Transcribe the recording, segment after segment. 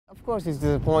Of course, it's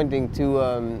disappointing to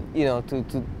you know to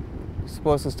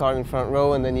supposed to start in front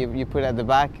row and then you put at the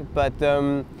back, but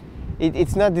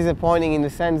it's not disappointing in the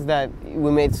sense that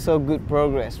we made so good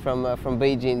progress from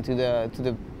Beijing to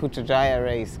the Putrajaya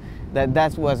race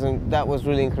that was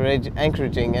really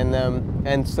encouraging,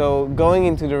 and so going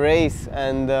into the race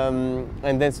and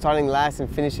then starting last and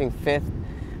finishing fifth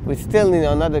with still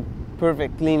not a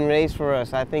perfect clean race for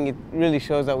us. I think it really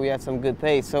shows that we had some good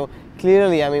pace. So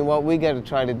clearly, I mean, what we got to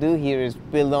try to do here is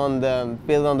build on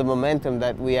the momentum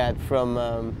that we had from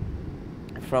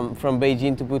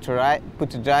Beijing to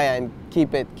Putrajaya and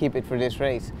keep it for this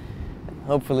race.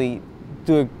 Hopefully,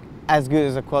 do as good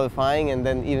as a qualifying and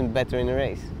then even better in the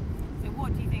race. So,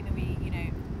 what do you think that we,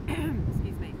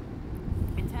 excuse me,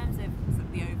 in terms of sort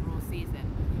of the overall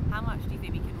season, how much do you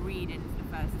think we can read into the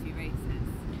first two races?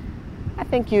 I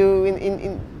think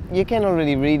you can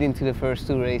already read into the first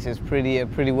two races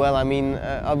pretty well. I mean,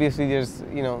 obviously there's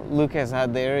Lucas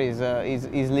out there is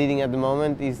leading at the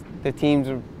moment. The teams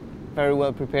are very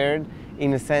well prepared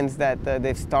in the sense that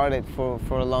they've started for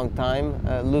a long time.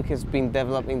 Luke has been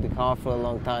developing the car for a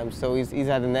long time, so he's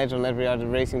had an edge on every other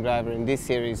racing driver in this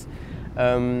series.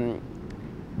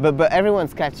 But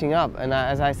everyone's catching up, and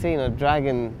as I say,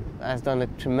 Dragon has done a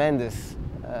tremendous,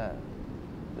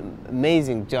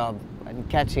 amazing job at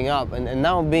catching up, and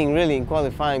now being really in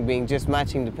qualifying, being just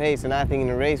matching the pace, and I think in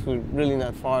the race we're really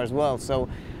not far as well. So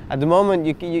at the moment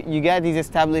you get these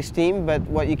established teams, but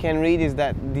what you can read is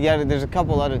that there's a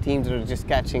couple other teams that are just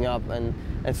catching up, and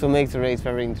so makes the race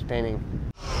very entertaining.